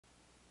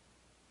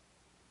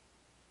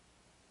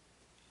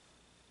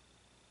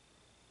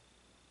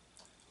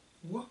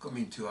Welcome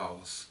into our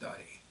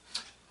study.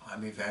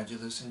 I'm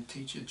Evangelist and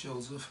Teacher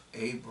Joseph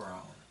A.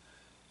 Brown.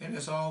 And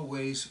as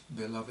always,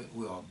 beloved,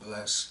 we are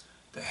blessed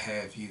to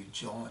have you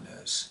join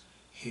us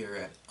here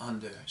at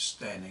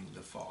Understanding the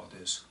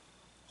Father's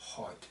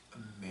Heart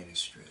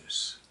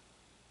Ministries.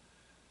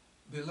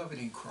 Beloved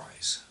in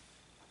Christ,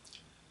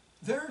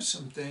 there are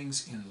some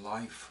things in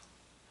life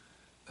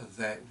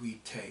that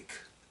we take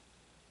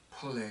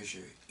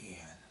pleasure in.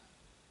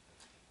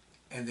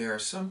 And there are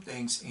some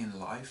things in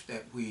life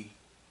that we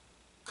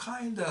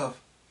kind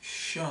of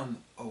shun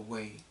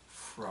away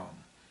from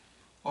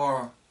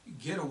or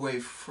get away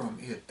from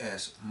it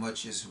as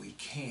much as we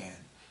can.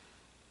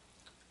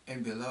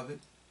 And beloved,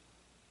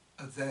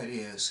 that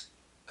is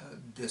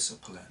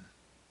discipline.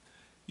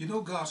 You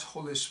know, God's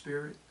Holy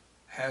Spirit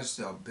has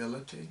the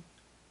ability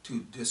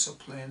to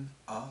discipline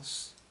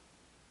us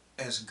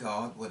as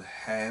God would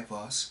have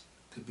us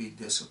to be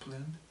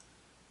disciplined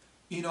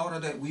in order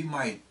that we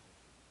might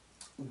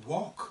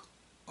walk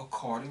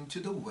according to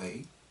the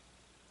way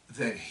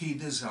that He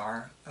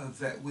desires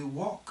that we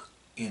walk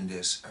in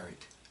this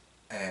earth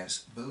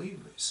as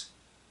believers.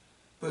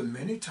 But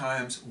many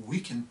times we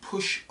can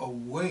push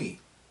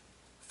away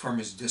from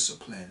His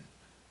discipline,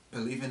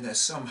 believing that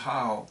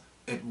somehow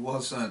it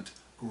wasn't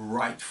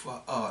right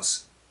for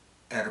us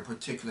at a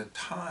particular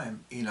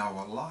time in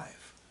our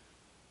life.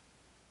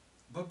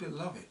 But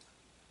beloved,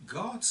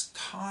 God's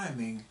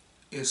timing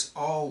is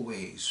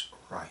always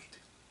right.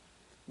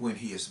 When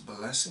He is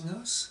blessing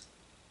us,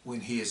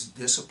 when He is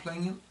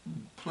disciplining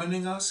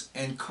us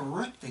and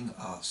correcting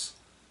us,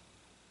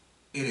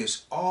 it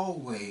is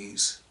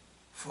always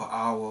for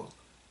our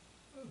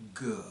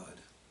good,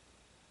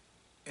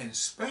 and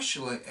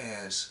especially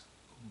as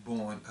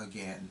born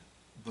again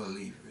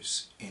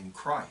believers in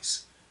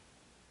Christ,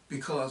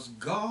 because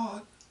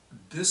God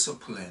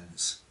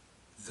disciplines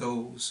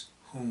those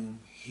whom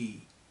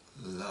He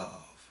loves.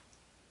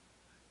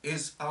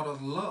 It's out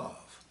of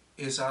love,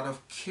 it's out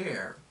of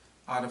care,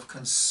 out of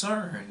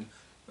concern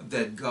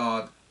that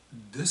God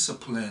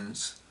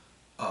disciplines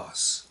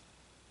us,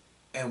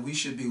 and we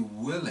should be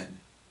willing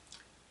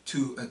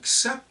to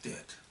accept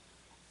it,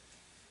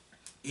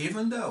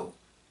 even though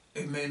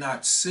it may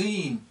not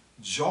seem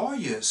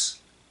joyous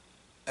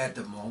at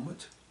the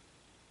moment.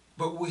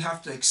 But we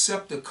have to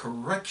accept the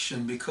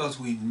correction because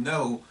we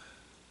know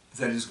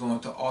that it's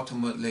going to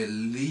ultimately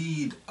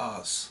lead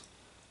us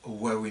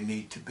where we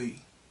need to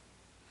be.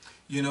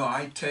 You know,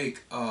 I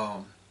take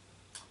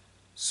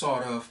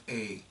sort of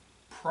a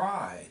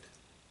pride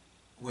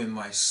when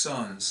my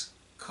sons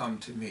come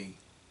to me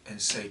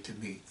and say to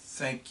me,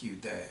 "Thank you,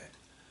 Dad,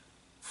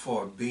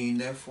 for being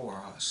there for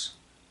us,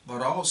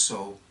 but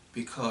also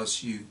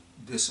because you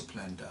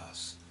disciplined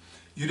us.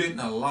 You didn't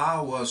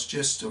allow us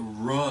just to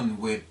run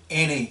with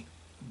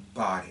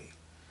anybody.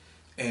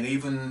 And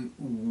even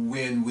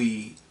when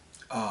we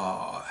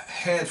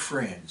had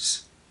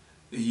friends,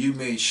 you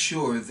made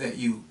sure that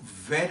you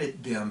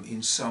vetted them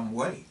in some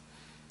way.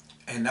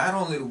 And not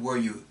only were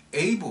you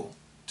able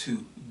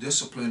to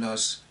discipline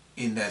us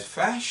in that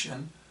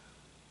fashion,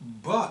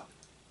 but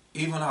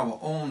even our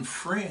own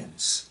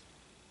friends,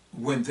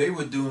 when they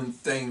were doing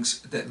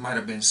things that might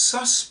have been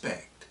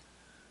suspect,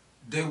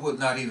 they would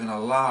not even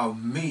allow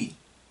me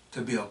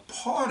to be a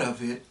part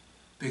of it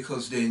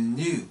because they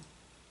knew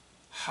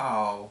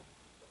how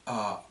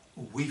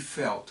we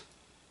felt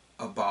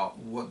about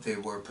what they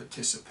were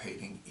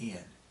participating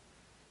in."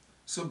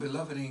 So,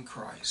 beloved in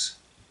Christ,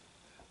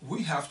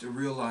 we have to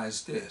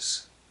realize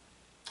this,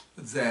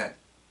 that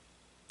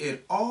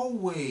it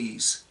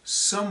always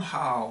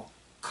somehow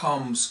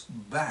comes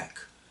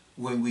back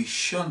when we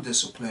shun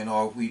discipline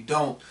or we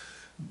don't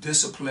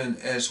discipline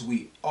as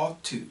we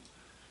ought to.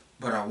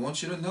 But I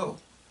want you to know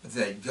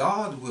that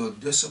God will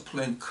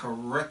discipline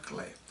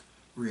correctly,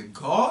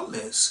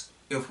 regardless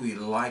if we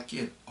like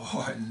it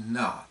or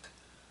not.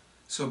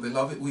 So,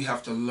 beloved, we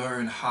have to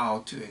learn how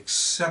to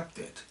accept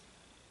it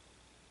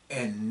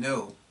and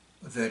know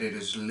that it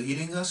is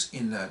leading us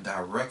in the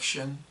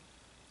direction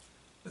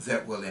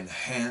that will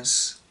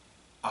enhance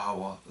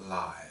our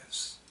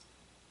lives.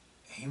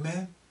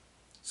 Amen.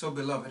 So,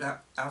 beloved,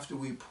 after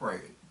we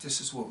pray, this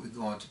is what we're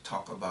going to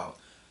talk about.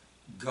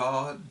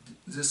 God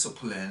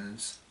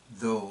disciplines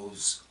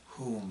those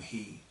whom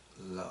He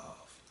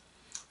loves.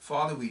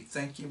 Father, we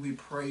thank you, we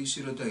praise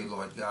you today,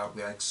 Lord God.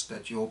 We ask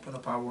that you open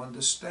up our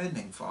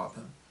understanding,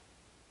 Father,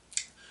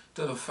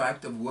 to the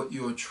fact of what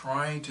you are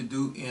trying to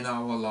do in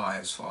our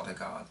lives, Father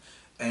God,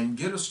 and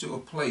get us to a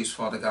place,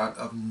 Father God,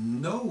 of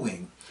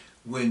knowing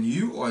when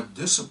you are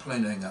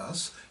disciplining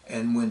us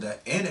and when the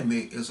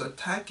enemy is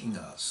attacking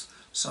us.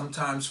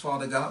 Sometimes,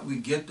 Father God, we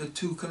get the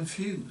two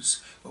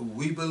confused.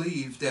 We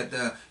believe that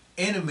the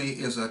enemy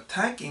is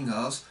attacking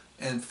us,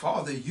 and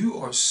Father, you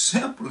are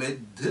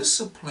simply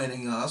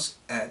disciplining us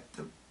at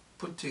the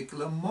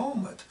particular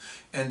moment,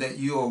 and that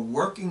you are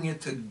working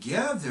it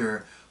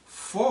together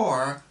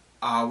for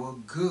our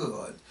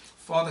good.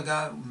 Father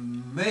God,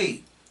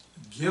 may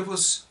give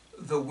us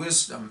the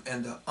wisdom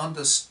and the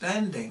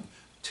understanding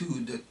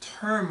to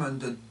determine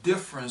the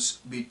difference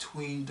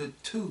between the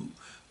two,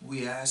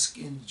 We ask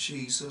in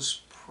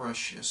Jesus'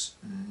 precious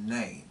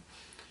name.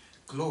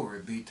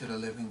 Glory be to the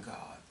living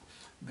God.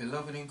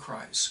 Beloved in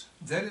Christ,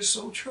 that is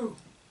so true.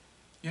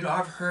 You know,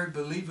 I've heard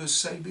believers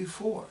say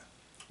before,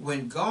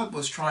 when God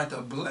was trying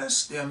to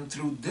bless them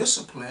through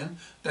discipline,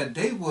 that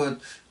they would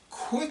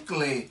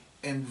quickly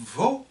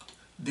invoke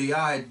the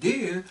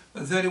idea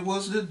that it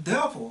was the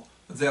devil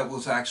that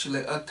was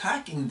actually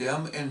attacking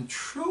them, and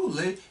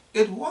truly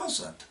it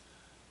wasn't.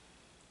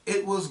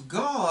 It was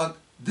God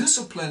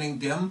disciplining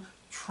them,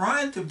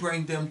 trying to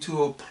bring them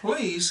to a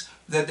place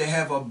that they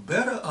have a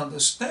better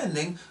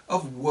understanding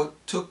of what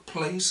took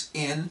place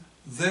in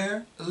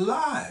their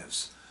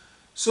lives.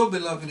 So,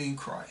 beloved in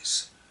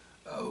Christ,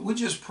 we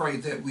just pray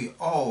that we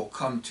all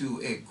come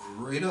to a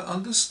greater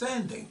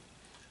understanding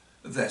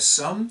that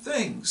some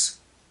things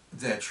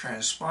that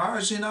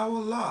transpires in our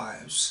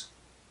lives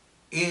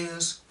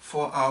is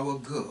for our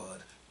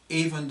good,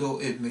 even though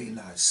it may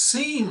not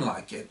seem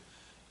like it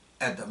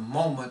at the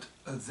moment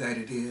that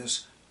it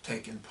is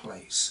taking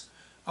place.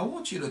 I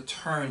want you to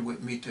turn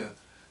with me to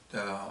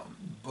the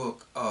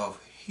book of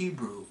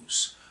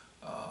Hebrews,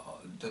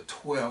 the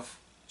 12th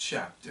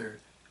chapter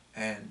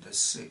and the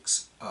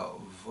 6th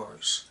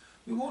verse.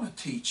 We want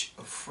to teach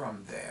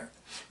from there.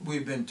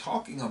 We've been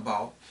talking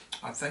about,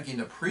 I think in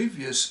the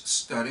previous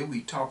study,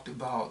 we talked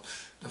about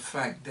the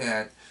fact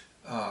that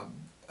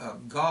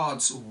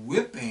God's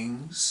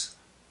whippings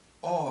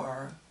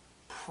are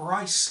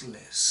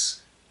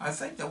priceless. I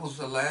think that was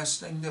the last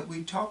thing that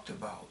we talked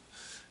about.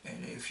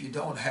 And if you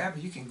don't have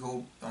it, you can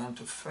go on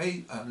to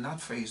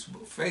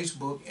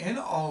Facebook, and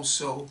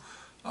also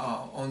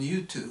on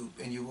YouTube,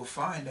 and you will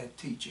find that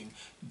teaching.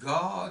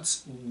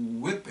 God's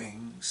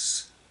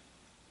whippings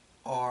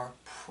are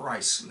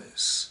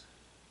priceless.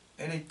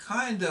 And it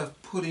kind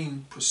of put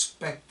in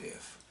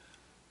perspective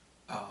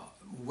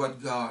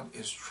what God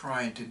is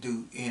trying to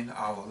do in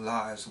our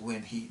lives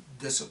when He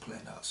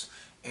disciplines us,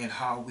 and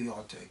how we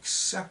ought to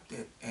accept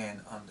it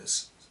and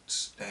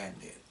understand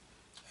it.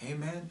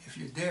 Amen. If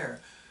you're there,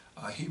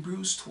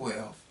 Hebrews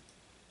 12,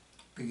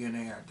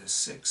 beginning at the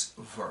 6th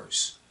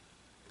verse.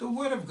 The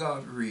Word of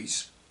God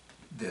reads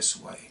this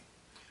way: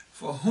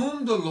 For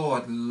whom the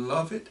Lord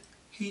loveth,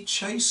 He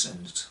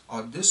chastens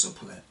or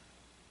discipline,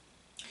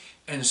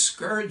 and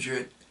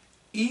scourgeth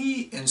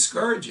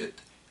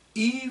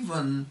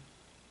even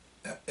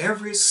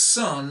every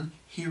son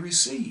He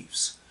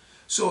receives.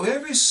 So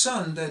every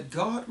son that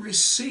God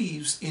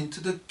receives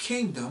into the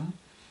kingdom,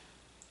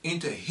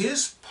 into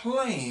His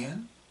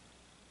plan,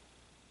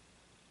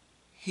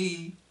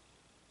 He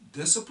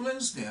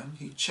disciplines them,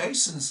 He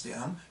chastens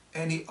them,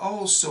 and He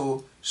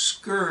also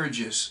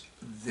scourges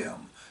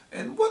them.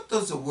 And what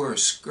does the word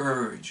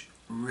scourge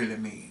really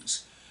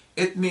means?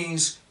 It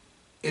means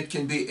it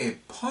can be a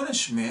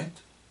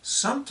punishment,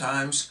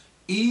 sometimes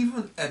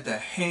even at the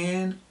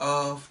hand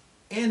of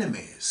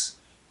enemies,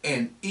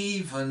 and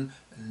even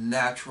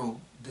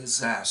natural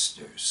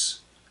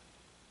disasters.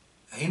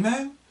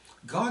 Amen?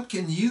 God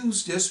can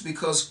use this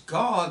because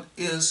God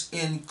is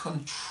in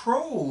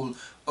control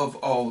of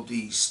all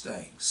these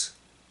things.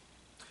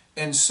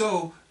 And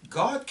so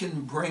God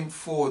can bring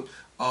forth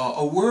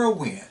a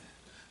whirlwind.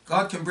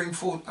 God can bring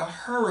forth a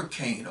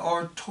hurricane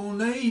or a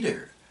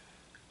tornado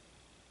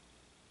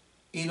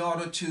in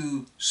order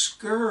to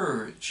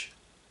scourge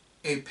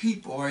a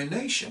people or a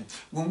nation.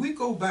 When we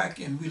go back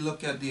and we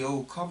look at the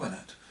Old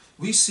Covenant,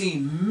 we see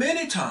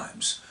many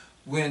times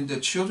when the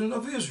children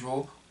of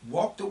Israel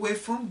walked away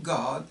from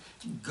God,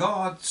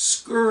 God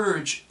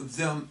scourged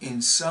them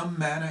in some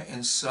manner,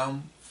 in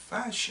some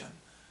fashion.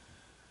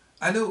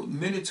 I know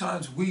many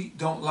times we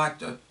don't like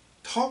to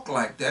talk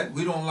like that.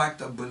 We don't like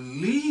to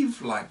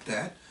believe like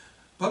that.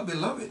 But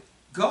beloved,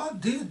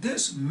 God did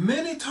this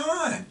many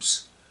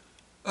times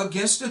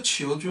against the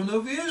children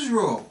of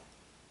Israel.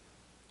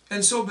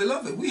 And so,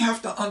 beloved, we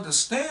have to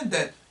understand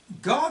that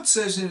God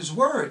says in His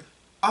Word,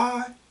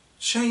 I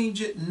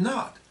change it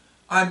not.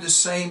 I'm the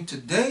same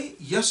today,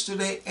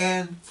 yesterday,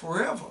 and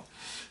forever.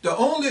 The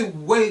only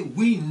way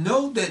we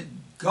know that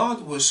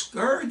God was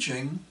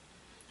scourging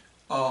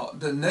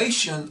the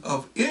nation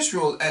of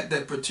Israel at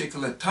that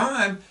particular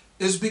time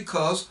is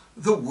because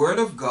the Word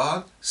of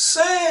God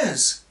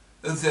says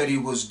that He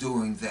was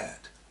doing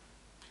that.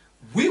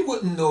 We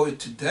wouldn't know it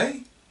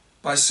today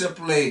by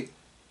simply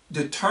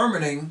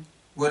determining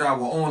with our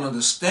own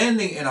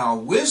understanding and our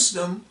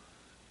wisdom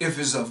if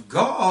it's of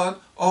God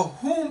or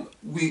whom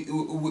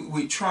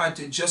we try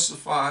to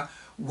justify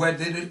where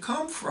did it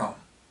come from.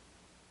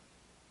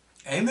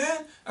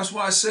 Amen? That's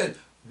why I said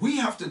we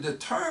have to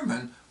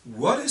determine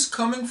what is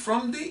coming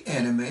from the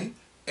enemy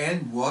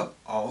and what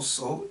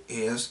also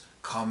is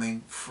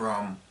coming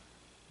from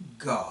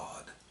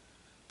God.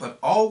 But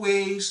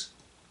always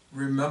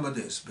remember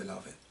this,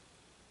 beloved.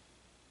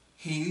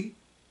 He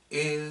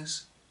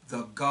is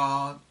the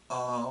God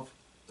of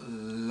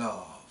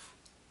love.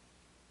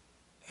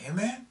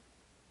 Amen?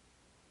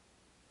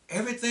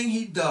 Everything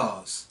He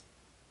does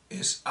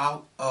is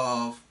out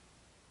of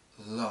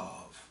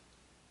love.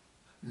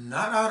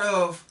 Not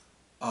out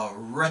of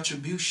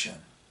retribution,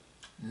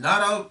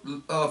 not out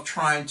of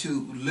trying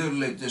to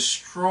literally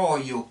destroy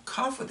your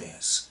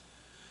confidence.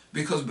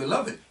 Because,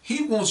 beloved,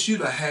 he wants you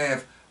to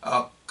have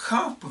a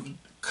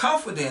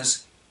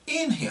confidence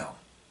in him.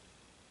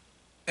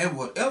 And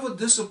whatever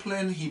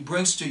discipline he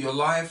brings to your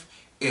life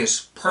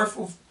is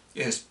purposeful,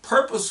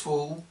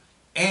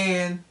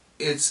 and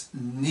it's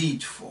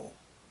needful.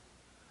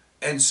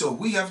 And so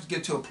we have to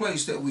get to a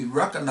place that we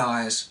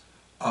recognize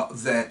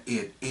that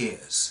it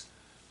is.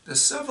 The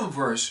 7th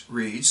verse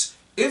reads,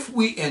 if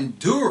we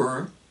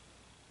endure,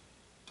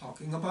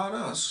 talking about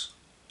us,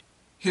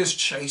 his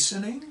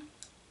chastening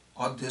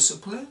or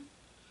discipline,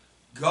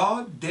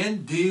 God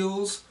then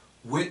deals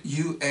with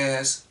you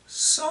as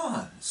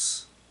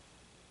sons.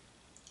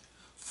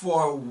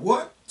 For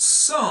what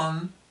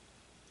son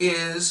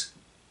is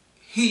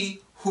he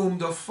whom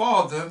the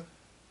Father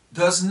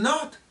does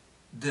not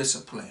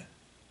discipline?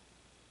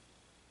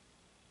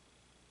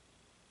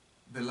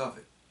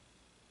 Beloved,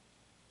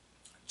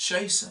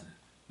 chasten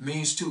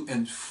means to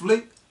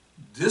inflict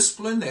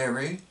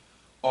disciplinary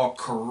or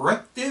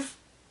corrective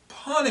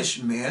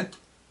punishment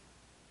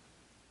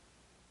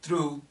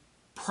through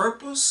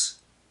purpose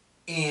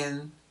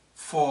and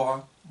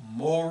for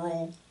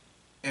moral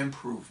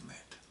improvement.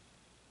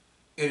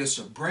 It is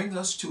to bring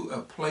us to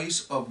a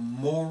place of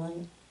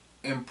moral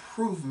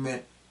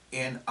improvement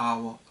in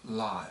our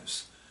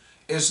lives.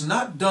 It's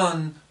not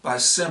done by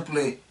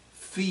simply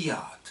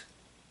fiat,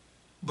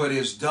 but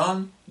is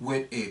done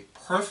with a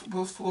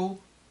purposeful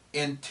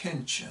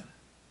intention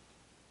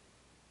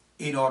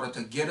in order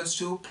to get us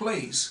to a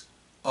place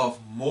of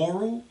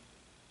moral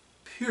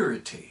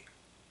purity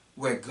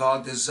where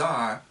God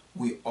desires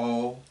we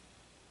all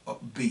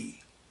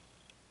be.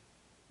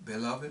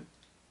 Beloved,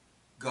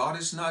 God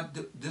is not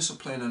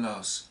disciplining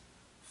us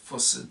for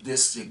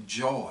sadistic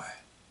joy,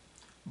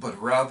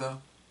 but rather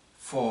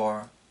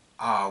for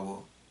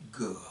our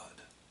good.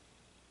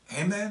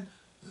 Amen.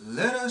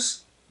 Let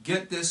us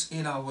get this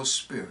in our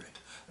spirit.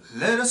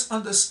 Let us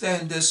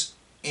understand this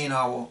in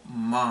our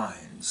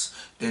minds.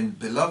 Then,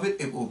 beloved,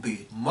 it will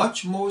be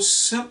much more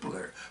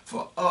simpler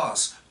for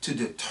us to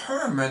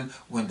determine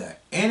when the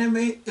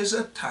enemy is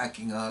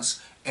attacking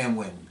us and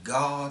when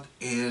God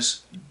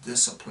is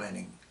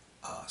disciplining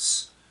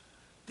us.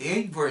 The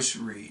 8th verse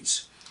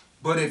reads,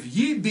 but if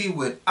ye be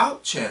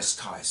without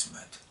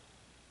chastisement,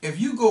 if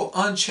you go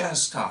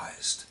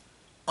unchastised,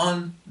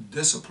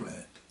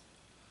 undisciplined,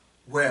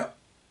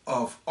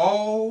 whereof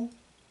all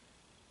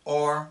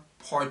are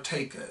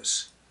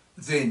partakers,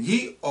 then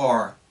ye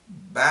are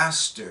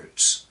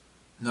bastards.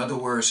 In other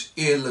words,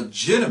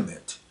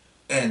 illegitimate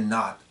and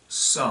not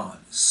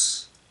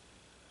sons.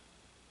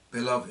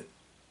 Beloved,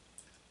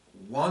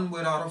 one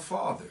without a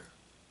father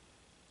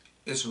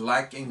is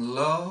lacking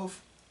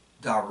love,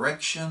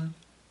 direction,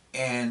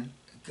 and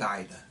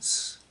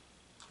guidance.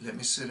 Let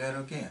me say that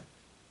again.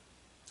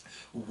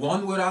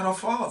 One without a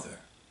father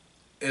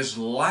is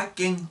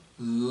lacking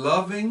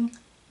loving,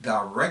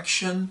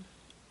 direction,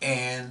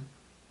 and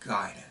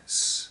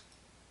guidance.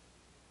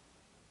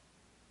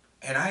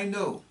 And I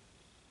know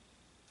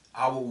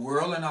our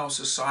world and our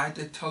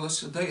society tell us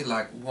today,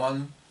 like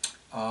one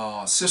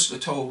sister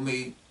told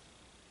me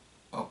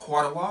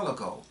quite a while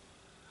ago,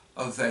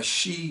 that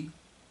she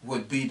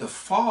would be the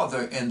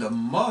father and the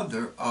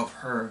mother of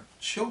her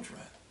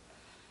children.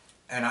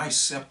 And I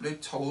simply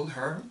told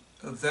her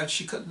that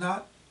she could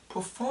not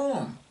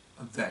perform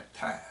that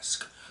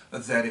task,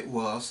 that it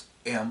was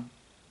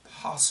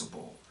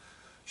impossible.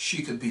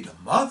 She could be the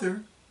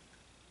mother,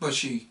 but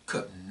she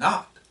could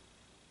not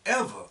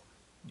ever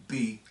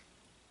be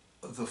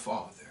the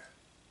father.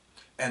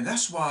 And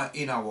that's why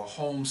in our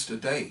homes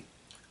today,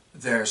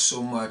 there's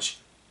so much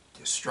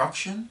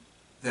destruction,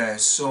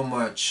 there's so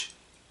much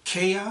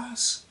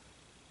chaos,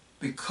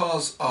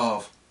 because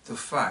of the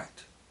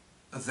fact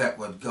that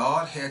what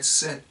God had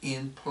set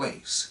in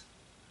place,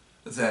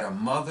 that a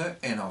mother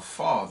and a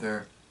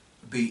father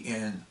be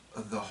in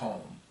the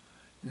home.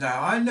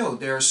 Now I know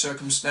there are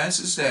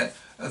circumstances that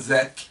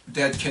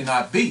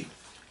cannot be,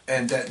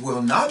 and that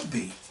will not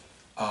be,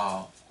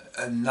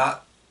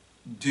 not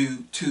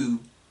due to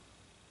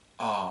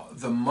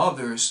the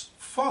mother's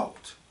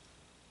fault.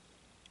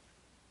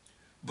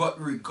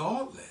 But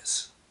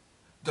regardless,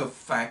 the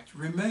fact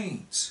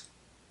remains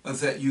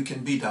that you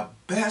can be the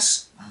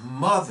best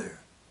mother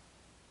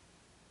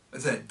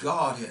that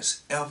God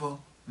has ever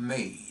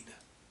made,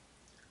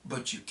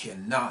 but you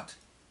cannot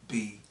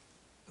be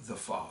the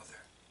father.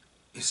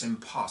 It's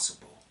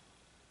impossible.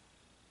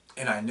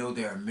 And I know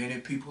there are many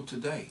people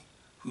today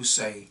who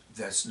say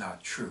that's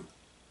not true.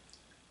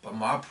 But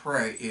my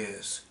prayer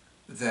is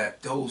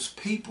that those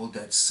people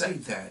that say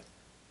that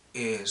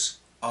is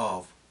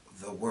of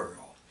the world,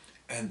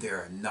 and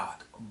they're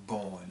not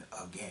born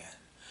again.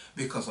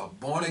 Because a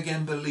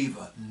born-again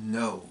believer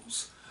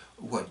knows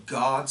what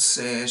God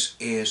says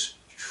is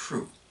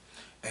true.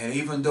 And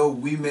even though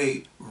we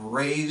may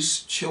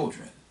raise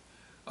children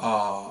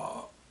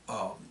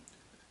to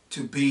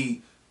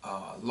be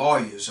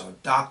lawyers or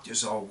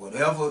doctors or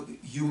whatever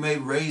you may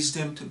raise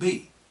them to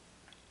be,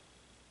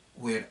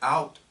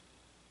 without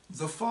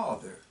the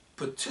father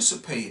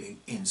participating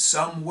in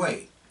some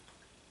way,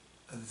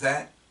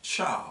 that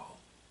child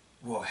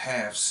will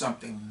have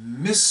something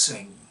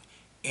missing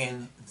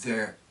in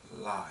their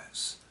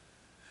lives.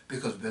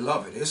 Because,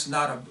 beloved,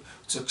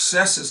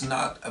 success is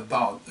not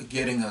about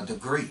getting a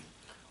degree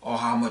or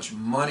how much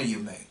money you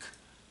make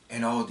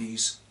and all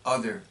these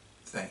other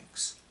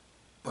things,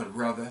 but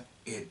rather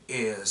it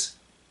is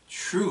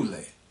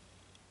truly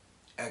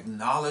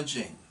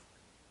acknowledging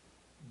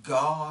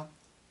God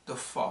the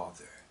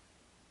Father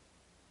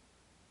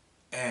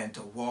and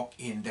to walk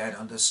in that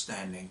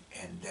understanding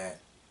and that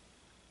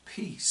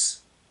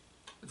peace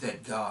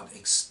that God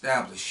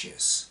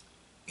establishes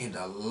in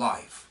the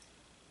life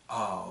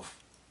of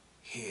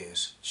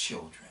his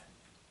children.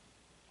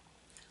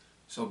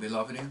 So,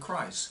 beloved in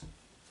Christ,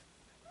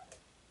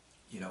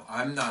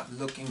 I'm not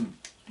looking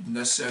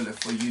necessarily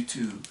for you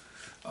to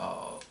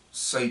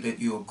say that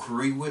you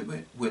agree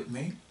with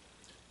me.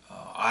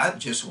 I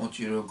just want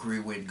you to agree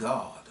with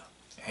God.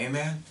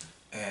 Amen.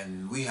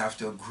 And we have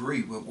to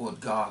agree with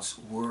what God's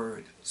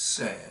word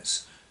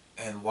says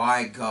and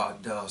why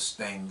God does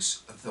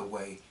things the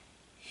way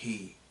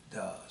he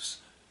does.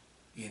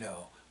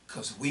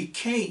 Because we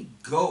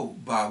can't go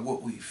by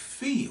what we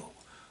feel.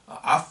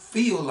 I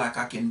feel like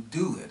I can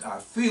do it. I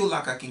feel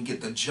like I can get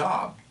the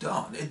job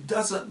done. It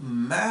doesn't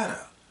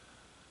matter.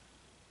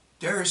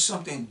 There is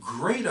something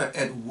greater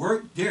at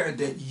work there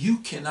that you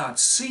cannot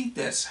see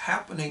that's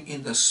happening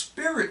in the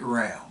spirit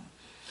realm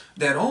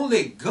that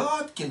only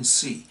God can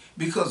see,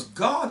 because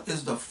God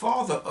is the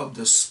Father of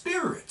the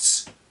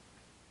spirits,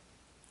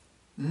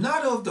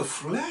 not of the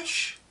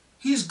flesh.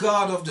 He's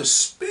God of the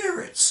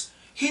spirits.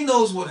 He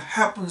knows what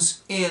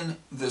happens in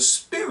the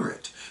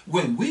spirit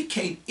when we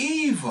can't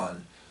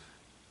even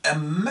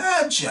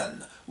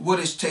imagine what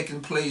is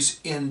taking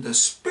place in the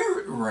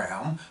spirit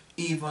realm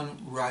even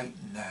right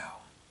now.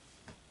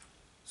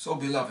 So,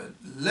 beloved,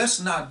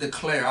 let's not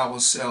declare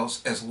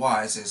ourselves as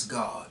wise as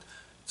God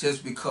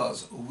just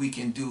because we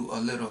can do a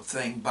little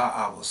thing by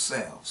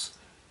ourselves.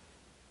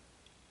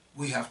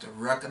 We have to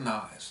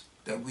recognize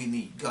that we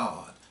need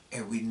God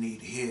and we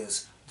need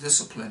his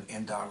discipline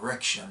and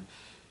direction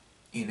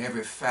in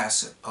every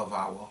facet of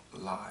our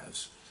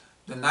lives.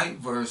 The 9th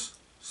verse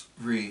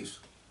reads,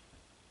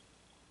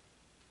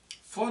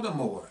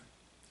 "Furthermore,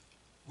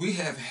 we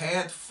have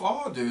had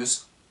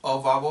fathers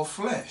of our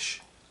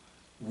flesh,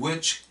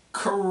 which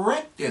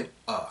corrected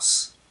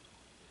us,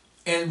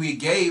 and we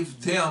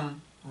gave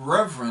them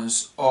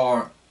reverence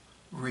or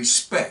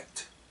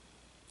respect.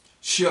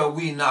 Shall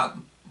we not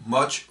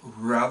much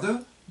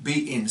rather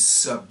be in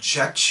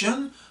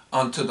subjection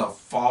unto the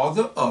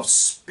Father of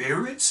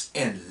spirits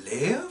and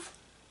live?"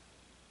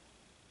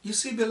 You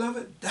see,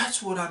 beloved,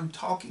 that's what I'm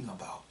talking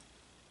about.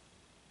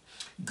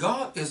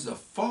 God is the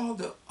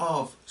Father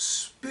of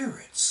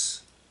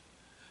spirits.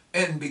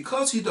 And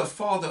because he's the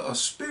Father of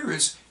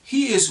spirits,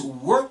 he is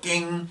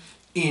working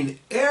in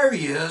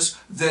areas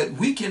that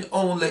we can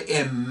only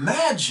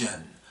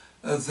imagine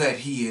that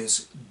he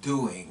is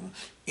doing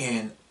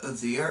in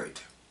the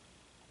earth.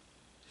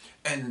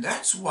 And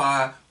that's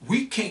why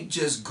we can't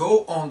just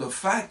go on the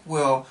fact,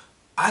 well,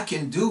 I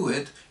can do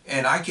it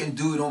and I can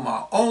do it on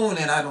my own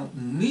and I don't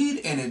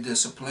need any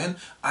discipline.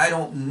 I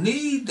don't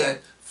need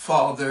that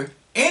Father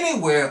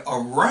anywhere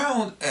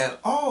around at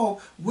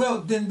all.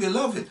 Well, then,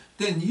 beloved,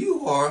 then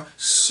you are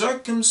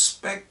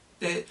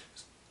circumspected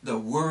the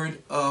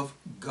word of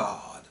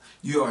God.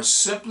 You are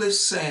simply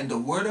saying the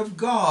word of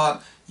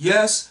God,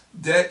 yes,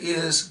 that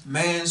is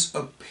man's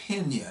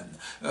opinion,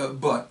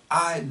 but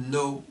I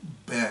know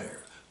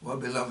better. Well,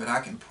 beloved,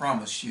 I can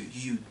promise you,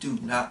 you do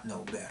not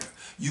know better.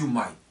 You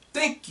might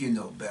think you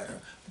know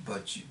better,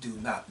 but you do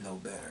not know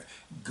better.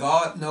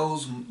 God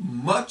knows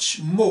much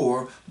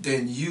more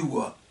than you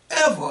will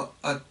ever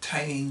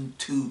attain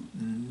to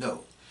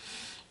know.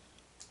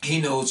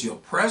 He knows your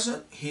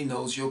present, he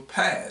knows your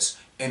past,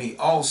 and he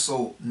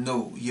also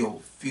knows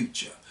your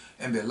future.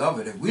 And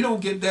beloved, if we don't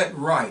get that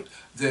right,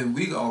 then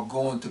we are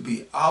going to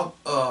be out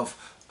of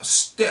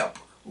step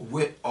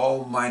with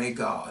Almighty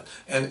God.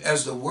 And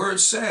as the word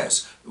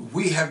says,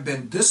 we have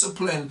been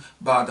disciplined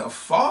by the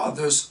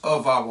fathers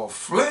of our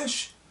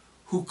flesh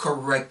who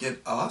corrected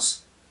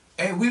us,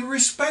 and we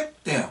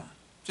respect them.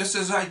 Just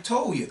as I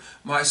told you,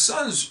 my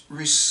sons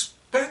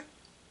respect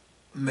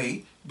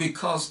me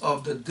because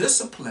of the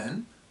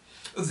discipline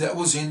that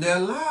was in their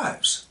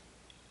lives.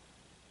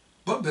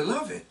 But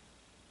beloved,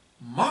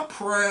 my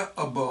prayer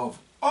above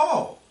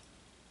all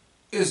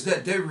is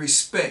that they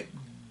respect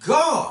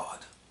God,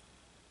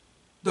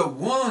 the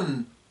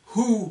one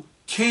who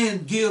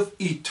can give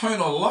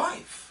eternal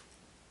life,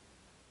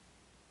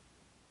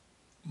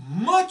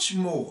 much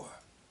more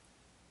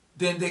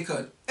than they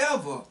could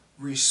ever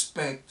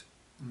respect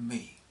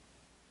me.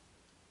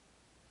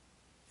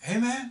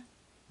 Amen?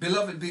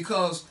 Beloved,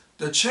 because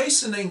the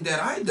chastening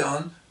that I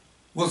done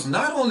was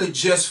not only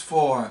just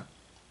for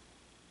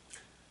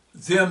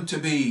them to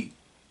be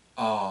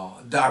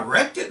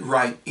directed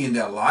right in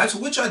their lives,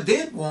 which I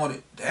did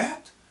want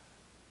that.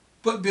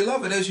 But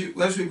beloved, as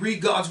we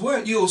read God's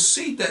word, you'll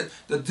see that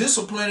the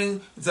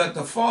disciplining that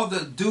the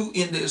Father do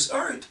in this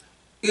earth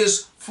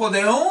is for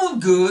their own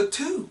good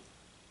too.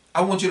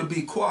 I want you to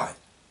be quiet.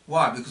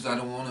 Why? Because I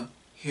don't want to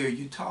hear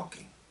you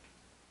talking.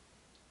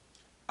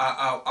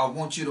 I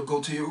want you to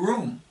go to your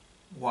room.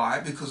 Why?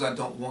 Because I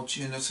don't want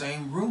you in the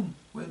same room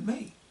with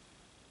me.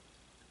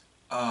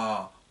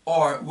 Or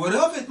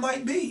whatever it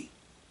might be.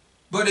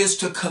 But it's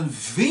to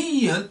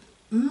convenient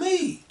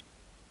me.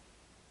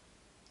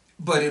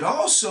 But it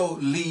also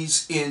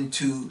leads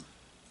into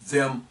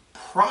them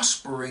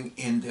prospering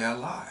in their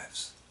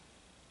lives.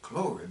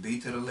 Glory be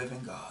to the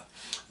living God.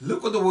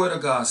 Look what the Word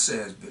of God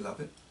says,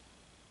 beloved.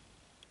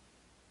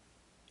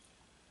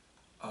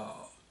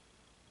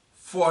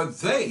 For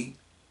they,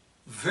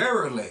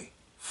 verily,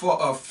 for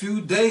a few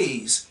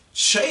days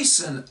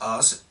chasten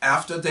us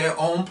after their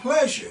own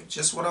pleasure.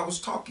 Just what I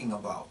was talking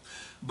about.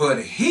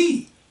 But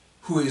he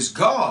who is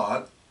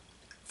God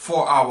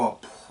for our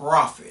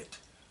profit,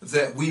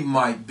 that we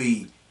might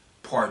be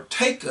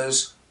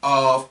partakers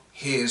of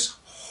his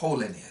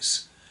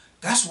holiness.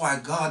 That's why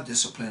God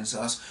disciplines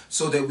us,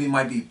 so that we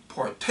might be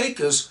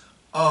partakers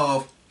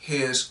of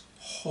his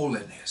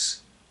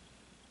holiness.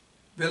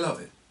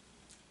 Beloved,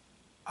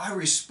 I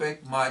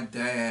respect my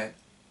dad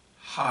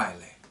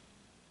highly.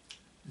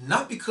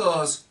 Not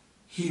because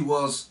he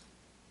was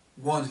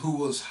one who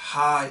was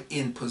high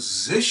in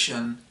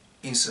position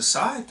in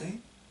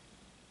society.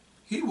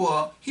 He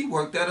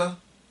worked at a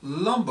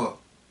lumber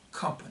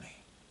company.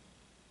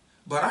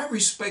 But I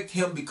respect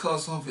him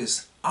because of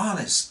his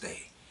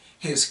honesty,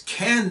 his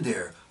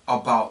candor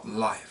about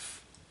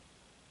life.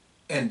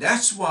 And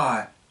that's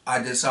why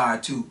I desire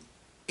to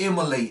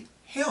emulate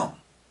him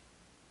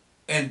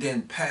and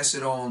then pass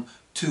it on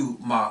to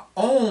my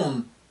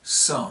own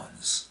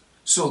sons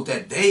so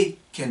that they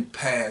can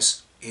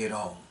pass it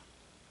on.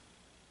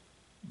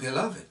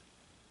 Beloved,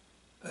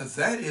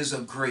 that is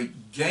a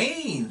great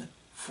gain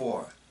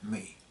for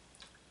me.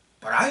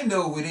 But I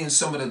know within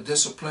some of the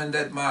discipline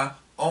that my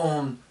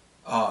own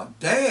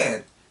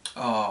dad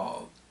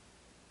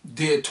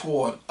did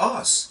toward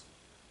us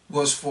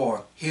was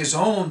for his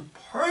own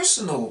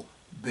personal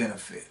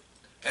benefit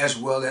as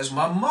well as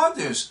my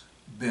mother's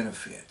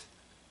benefit.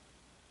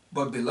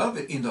 But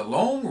beloved, in the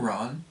long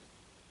run,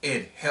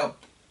 it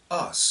helped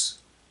us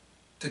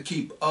to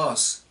keep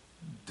us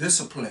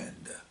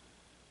disciplined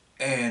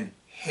and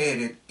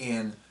headed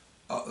in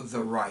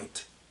the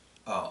right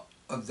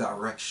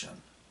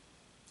direction.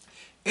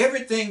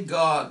 Everything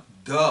God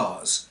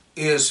does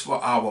is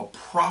for our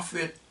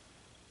profit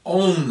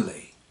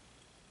only.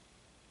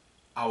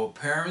 Our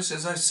parents,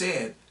 as I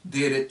said,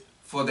 did it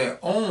for their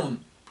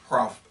own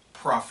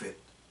profit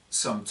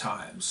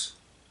sometimes,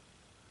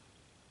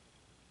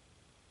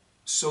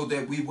 so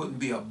that we wouldn't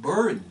be a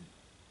burden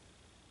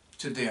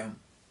to them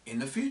in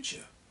the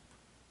future.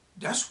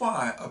 That's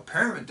why a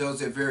parent does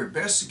their very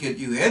best to get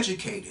you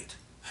educated,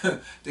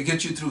 to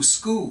get you through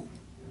school,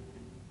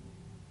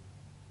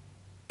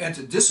 and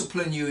to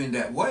discipline you in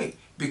that way.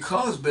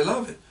 Because,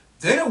 beloved,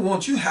 they don't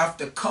want you have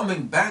to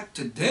coming back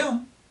to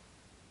them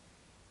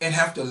and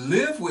have to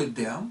live with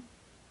them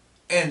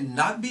and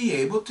not be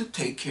able to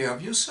take care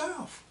of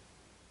yourself.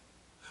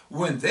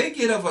 When they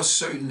get of a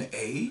certain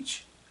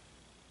age,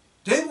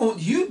 they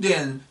want you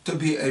then to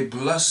be a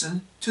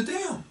blessing to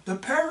them. The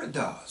parent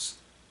does.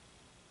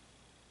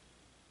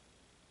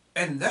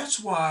 And that's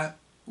why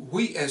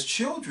we as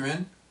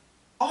children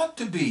ought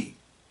to be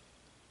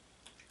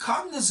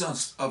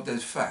cognizant of the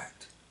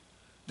fact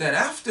that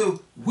after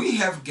we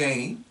have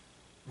gained,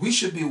 we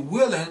should be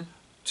willing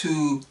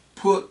to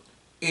put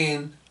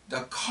in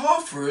the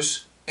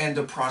coffers and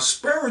the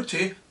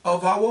prosperity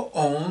of our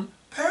own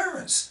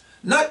parents,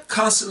 not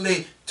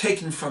constantly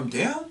taking from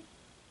them.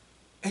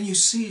 And you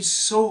see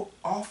so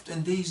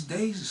often these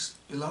days,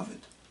 beloved,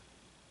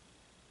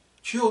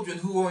 children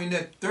who are in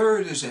their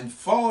 30s and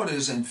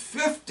 40s and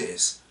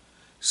 50s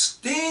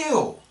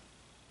still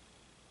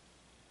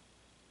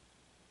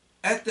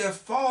at their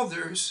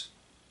fathers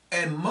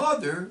and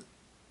mother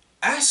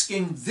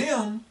asking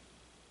them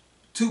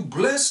to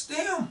bless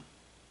them.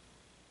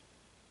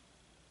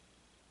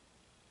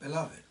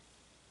 Beloved,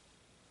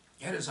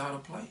 that is out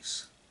of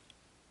place.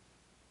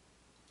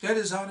 That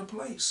is out of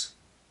place.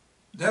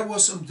 There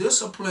was some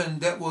discipline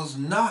that was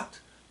not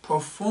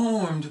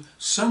performed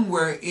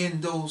somewhere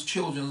in those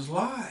children's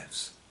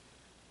lives,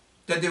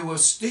 that they will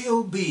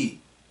still be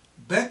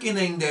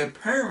beckoning their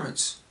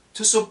parents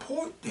to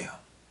support them.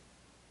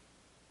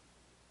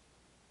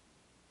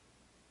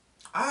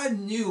 I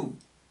knew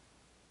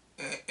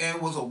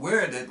and was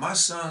aware that my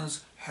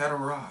sons had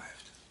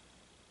arrived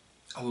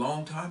a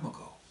long time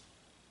ago.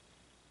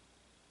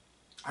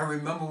 I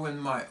remember when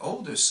my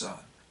oldest son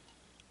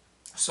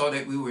saw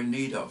that we were in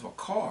need of a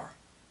car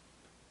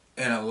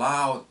and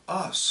allowed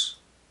us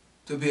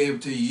to be able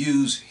to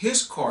use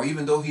his car,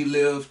 even though he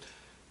lived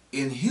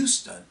in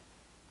Houston.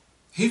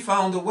 He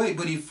found a way,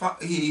 but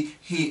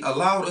he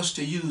allowed us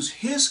to use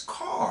his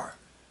car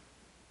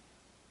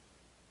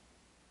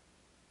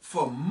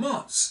for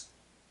months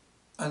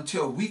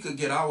until we could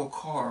get our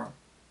car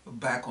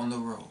back on the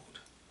road.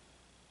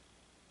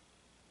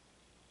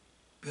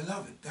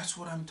 Beloved, that's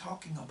what I'm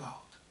talking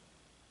about.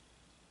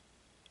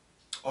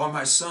 Or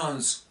my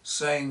sons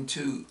saying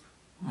to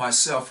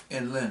myself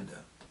and Linda,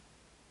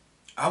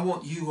 I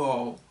want you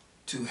all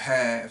to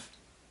have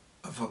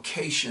a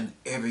vacation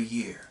every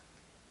year.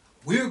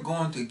 We're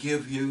going to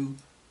give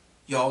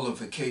y'all a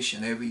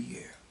vacation every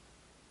year,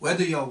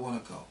 whether y'all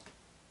want to go.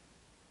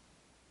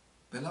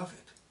 Beloved,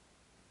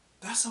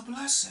 that's a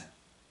blessing.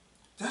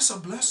 That's a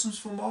blessing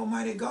from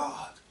Almighty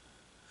God.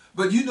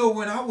 But you know,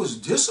 when I was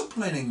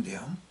disciplining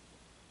them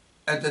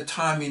at the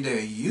time in their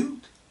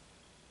youth,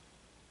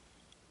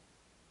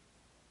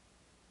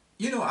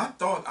 I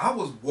thought I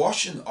was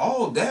washing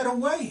all that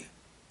away.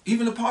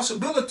 Even the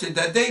possibility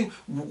that they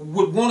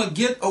would want to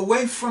get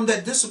away from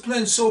that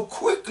discipline so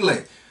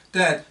quickly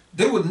that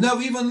they would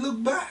never even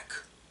look back.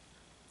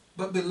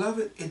 But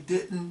beloved, it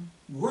didn't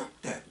work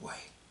that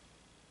way.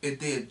 It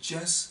did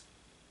just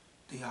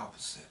the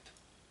opposite.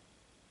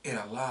 It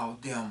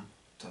allowed them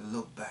to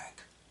look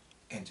back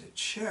and to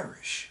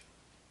cherish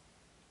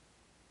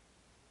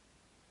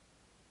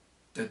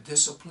the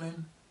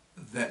discipline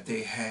that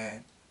they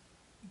had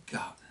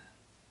gotten.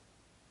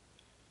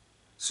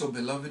 So,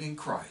 beloved in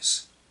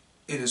Christ,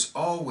 it is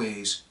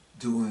always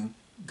doing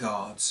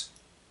God's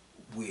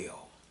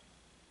will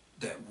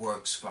that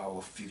works for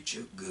our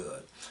future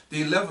good.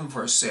 The 11th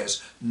verse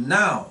says,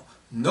 now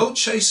no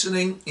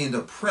chastening in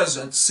the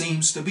present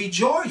seems to be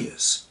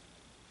joyous,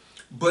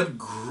 but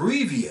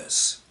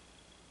grievous.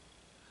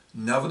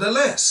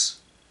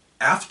 Nevertheless,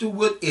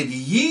 afterward it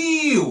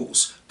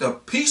yields the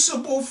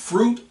peaceable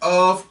fruit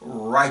of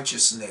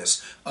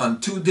righteousness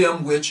unto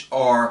them which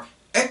are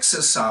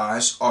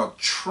exercised or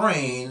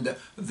trained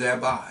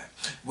thereby.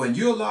 When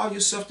you allow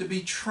yourself to be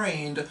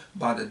trained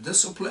by the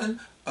discipline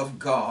of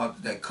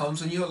God that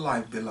comes in your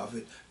life,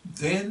 beloved,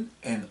 then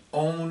and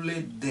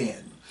only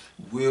then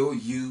will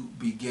you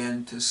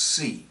begin to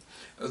see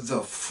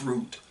the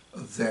fruit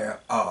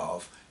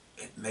thereof.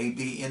 It may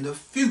be in the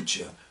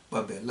future,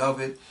 but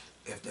beloved,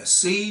 if the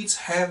seeds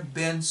have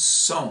been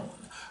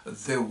sown,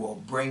 they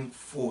will bring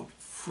forth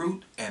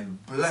fruit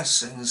and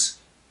blessings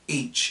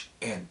each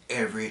and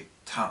every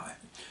time.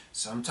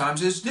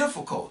 Sometimes it's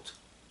difficult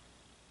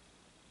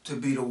to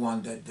be the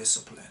one that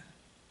disciplines.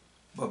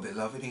 But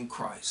beloved in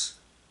Christ,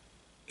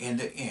 in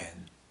the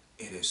end,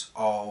 it is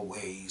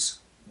always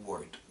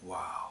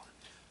worthwhile.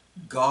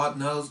 God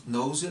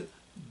knows it.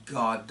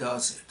 God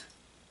does it.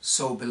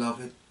 So,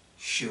 beloved,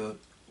 should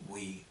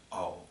we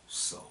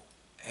also.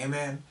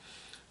 Amen.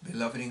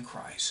 Beloved in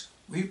Christ,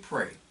 we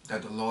pray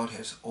that the Lord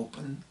has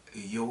opened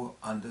your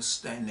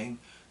understanding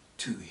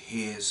to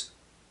His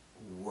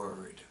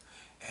Word.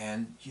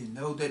 And you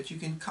know that you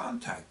can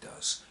contact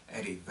us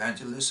at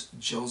Evangelist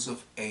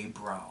Joseph A.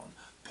 Brown,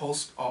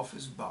 Post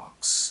Office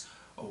Box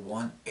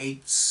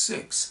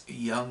 186,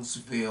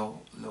 Youngsville,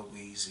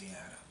 Louisiana.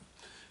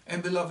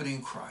 And beloved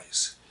in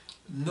Christ,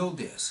 know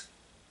this,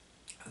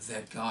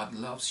 that God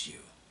loves you,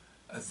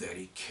 that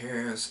He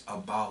cares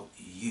about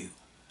you.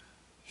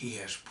 He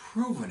has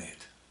proven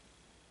it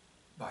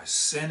by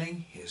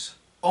sending His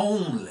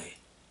only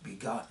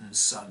begotten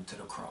Son to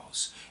the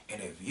cross.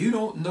 And if you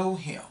don't know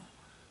Him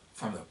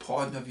from the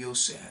pardon of your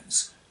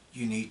sins,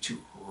 you need to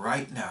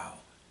right now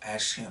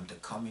ask Him to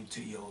come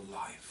into your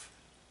life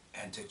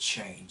and to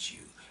change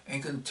you.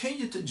 And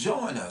continue to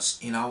join us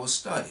in our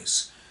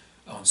studies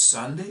on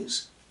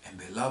Sundays, and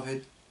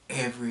beloved,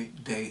 every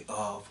day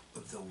of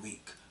the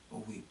week,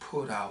 where we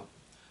put out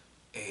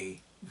a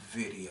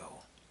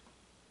video,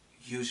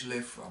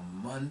 usually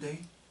from Monday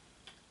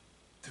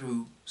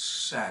through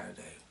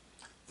Saturday.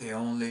 They're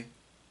only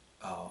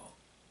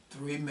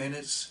 3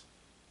 minutes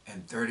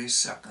and 30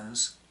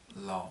 seconds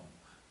long.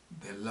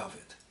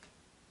 Beloved,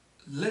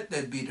 let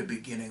that be the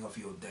beginning of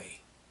your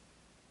day,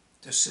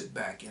 to sit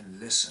back and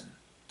listen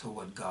to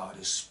what God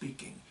is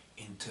speaking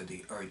into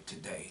the earth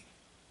today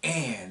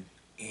and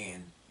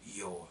in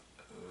your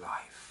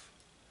life.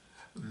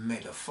 May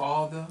the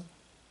Father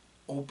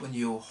open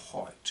your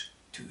heart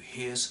to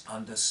His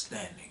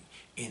understanding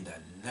in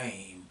the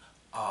name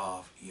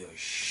of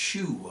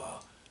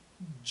Yeshua,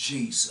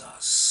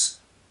 Jesus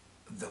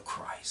the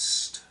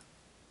Christ.